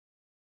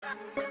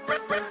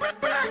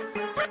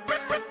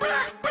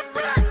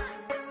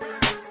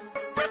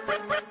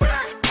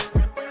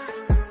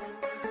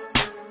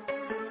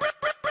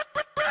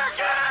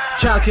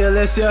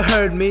Calculus, you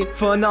heard me.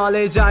 For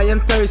knowledge, I am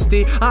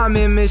thirsty. I'm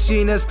in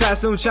machinist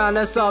classroom trying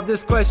to solve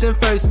this question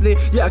firstly.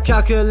 Yeah,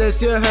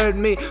 calculus, you heard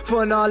me.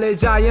 For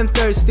knowledge, I am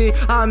thirsty.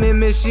 I'm in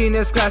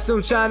machinist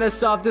classroom trying to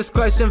solve this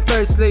question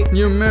firstly.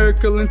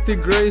 Numerical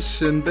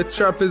integration, the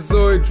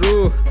trapezoid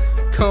rule.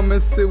 Come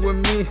and sit with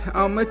me,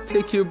 I'ma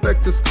take you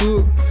back to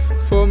school.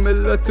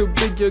 Formula too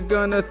big, you're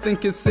gonna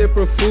think it's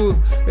April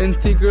Fool's.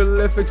 Integral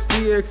fx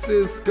dx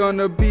is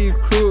gonna be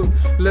cruel.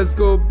 Let's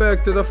go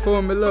back to the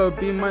formula,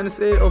 b minus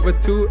a over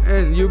 2,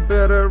 and you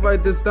better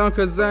write this down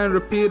cause I'm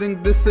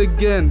repeating this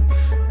again.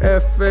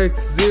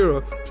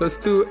 fx0 plus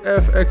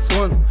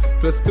 2fx1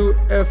 plus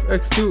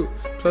 2fx2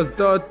 plus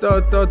dot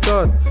dot dot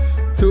dot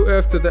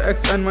 2f to the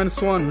xn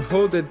minus 1.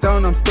 Hold it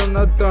down, I'm still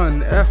not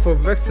done. F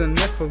of x and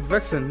f of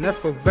x and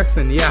f of x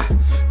and yeah.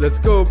 Let's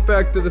go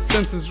back to the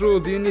Simpsons rule.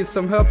 Do you need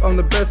some help? I'm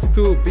the best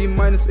tool. B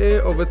minus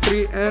a over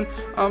 3 and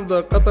I'm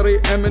the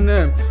Qatari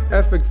Eminem.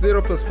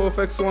 fx0 plus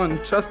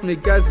 4x1. Trust me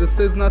guys, this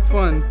is not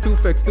fun.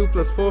 2x2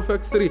 plus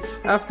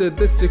 4x3. After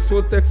this, chicks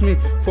will text me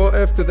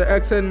 4f to the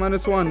xn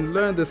minus 1.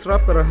 Learn this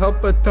rap, it'll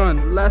help a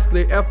ton.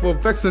 Lastly, f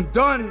of x and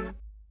done.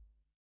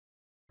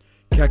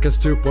 Cactus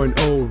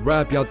 2.0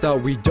 rap, y'all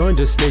thought we done,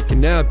 just take a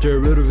nap.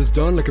 Derivative is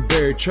done like a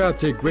berry trap.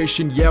 Take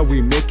ration, yeah,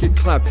 we make it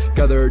clap.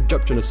 Gathered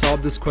up trying to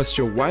solve this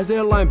question. Why is there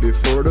a line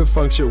before the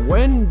function?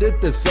 When did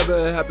this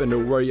ever happen?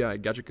 Don't worry, I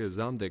got you cause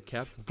I'm the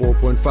captain.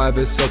 4.5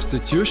 is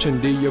substitution.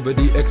 D over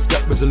dx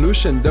got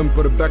resolution. Then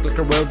put it back like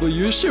a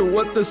revolution.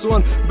 What this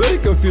one? Very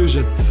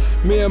confusion.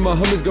 Me and my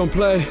homies gon'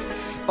 play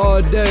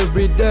all day,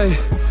 every day.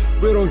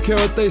 We don't care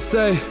what they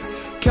say.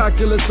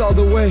 Calculus all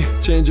the way,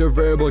 change your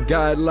variable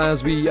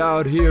guidelines. We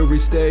out here, we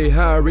stay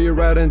high.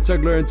 Rewrite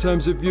integral in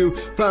terms of you,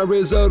 find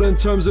result in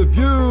terms of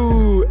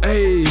you.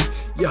 Hey,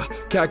 yeah,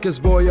 Cactus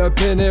boy up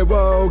in it.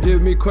 Whoa,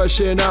 give me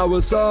question, I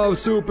will solve.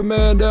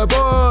 Superman the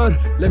board.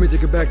 Let me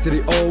take it back to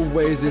the old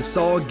ways. It's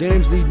all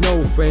games, need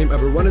no fame.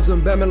 Everyone is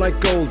on Batman like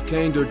gold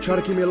cane. Don't try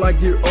to keep me like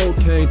dear old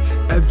Kane.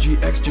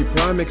 FG G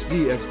prime X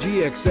DX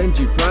GX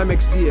G prime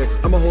X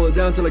DX. I'ma hold it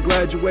down till I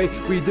graduate.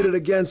 We did it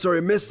again,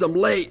 sorry miss, I'm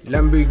late.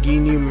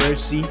 Lamborghini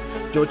Mercy.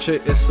 Dolce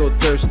is so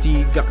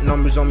thirsty, got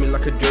numbers on me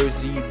like a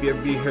jersey.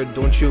 Baby here,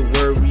 don't you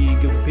worry,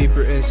 give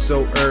paper in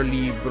so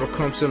early. Bro,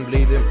 come some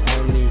blade them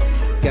on me.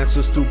 Get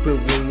so stupid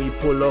when we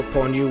pull up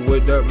on you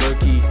with that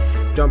murky.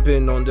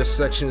 Jumping on the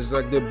sections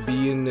like the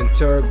B in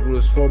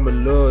integrals.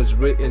 Formulas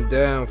written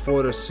down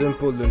for the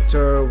simple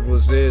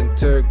intervals.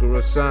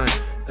 Integral sign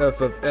f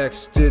of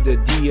x to the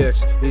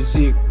dx is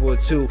equal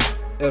to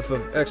f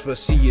of x plus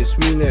c is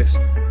mean x.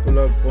 Pull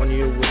up on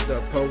you with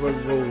that power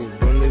rule.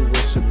 Only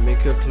wish to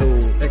make a clue.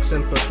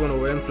 Xn plus 1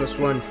 or n plus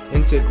 1.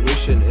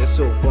 Integration is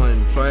so fun.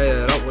 Try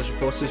it out, watch your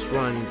process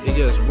run. It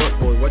just work,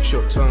 boy, watch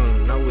your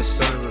tongue. Now it's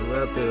time to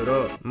wrap it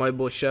up. My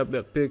boy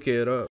Shbk, pick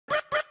it up.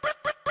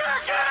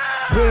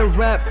 Real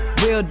rap,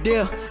 real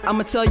deal.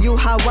 I'ma tell you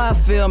how I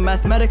feel.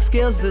 Mathematics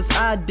skills is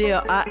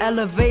ideal. I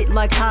elevate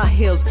like high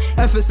heels.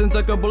 F is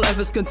integrable, F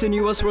is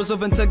continuous. Rows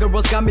of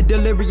integrals got me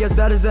delirious.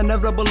 That is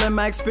inevitable in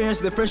my experience.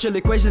 Differential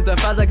equations that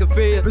fight like a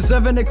fear.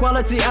 Preserving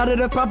equality,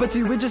 additive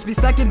property. We just be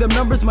stacking them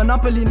numbers.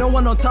 Monopoly, no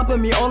one on top of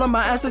me. All of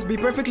my answers be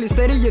perfectly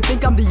stated. You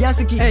think I'm the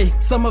answer key? Hey,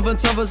 some of them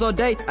intervals all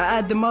day. I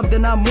add them up,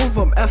 then I move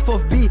them. F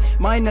of B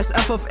minus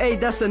F of A.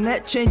 That's a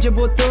net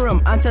changeable theorem.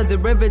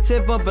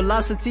 Antiderivative of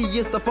velocity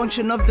is the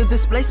function of the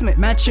displacement.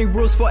 Matching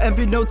rules for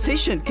every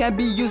notation can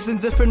be used in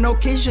different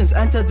occasions.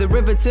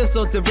 Antiderivatives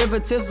or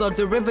derivatives or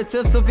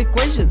derivatives of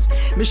equations.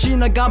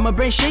 Machine, I got my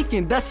brain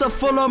shaking. That's a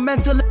full on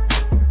mental.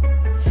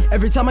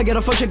 Every time I get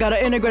a function,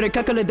 gotta integrate it,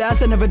 calculate the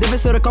answer. Never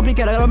difference to the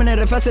complicated, eliminate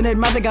it, fascinate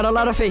math. I got a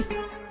lot of faith.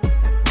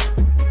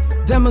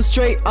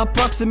 Demonstrate,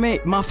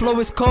 approximate. My flow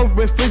is cold,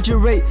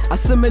 refrigerate.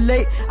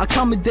 Assimilate,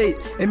 accommodate.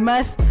 In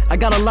math, I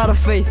got a lot of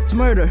faith. It's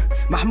murder.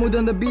 Mahmoud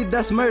on the beat,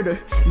 that's murder.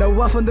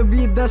 Nawaf on the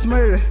beat, that's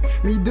murder.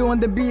 Medo on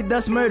the beat,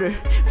 that's murder.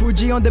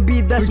 Fuji on the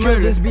beat, that's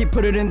murder. This beat,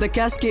 put it in the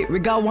casket. We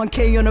got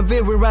 1K on a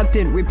vid, we wrapped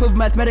in. We put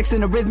mathematics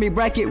in a rhythmic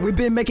bracket. We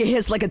been making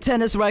hits like a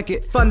tennis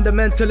racket.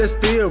 Fundamentalist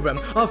theorem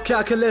of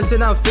calculus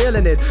and I'm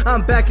feeling it.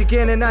 I'm back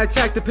again and I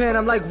attack the pen.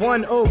 I'm like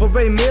 1 over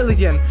a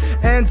million.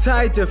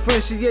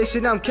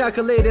 Anti-differentiation, I'm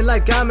calculating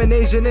like I'm an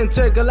Asian.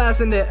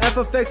 Intergalacing the f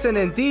of x and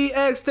then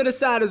dx to the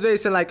side is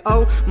racing like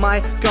oh my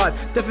god.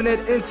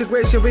 Definite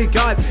integration we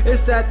got.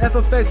 It's that f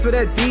of x with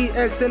that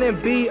dx and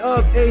then b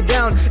of a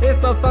down.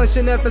 If a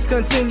function f is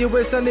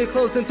continuous on the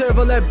close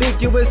interval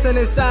ambiguous, and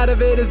inside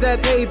of it is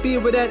that a b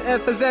with that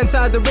f is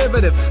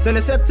antiderivative. Then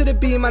it's f to the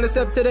b minus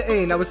f to the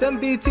a. Now it's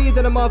mbt,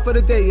 then I'm off for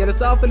the day. And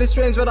it's awfully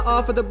strange what I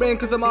offer the brain,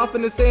 cause I'm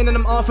often insane and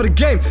I'm off for the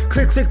game.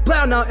 Click click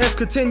blow, now f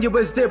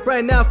continuous. Dip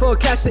right now for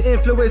catch the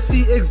influence.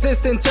 C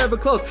exists interval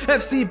close.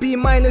 FCB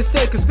minus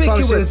a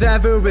conspicuous. Function's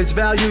average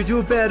value,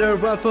 you better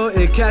run for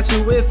it. Catch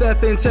you if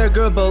f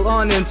integrable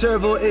on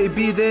interval a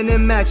b, then it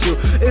match you.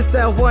 It's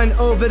that 1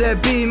 over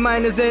that b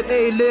minus that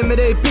a limit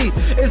a b.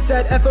 It's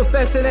that f of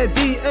x and that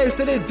dx,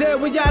 and it dead,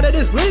 we out of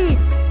this league.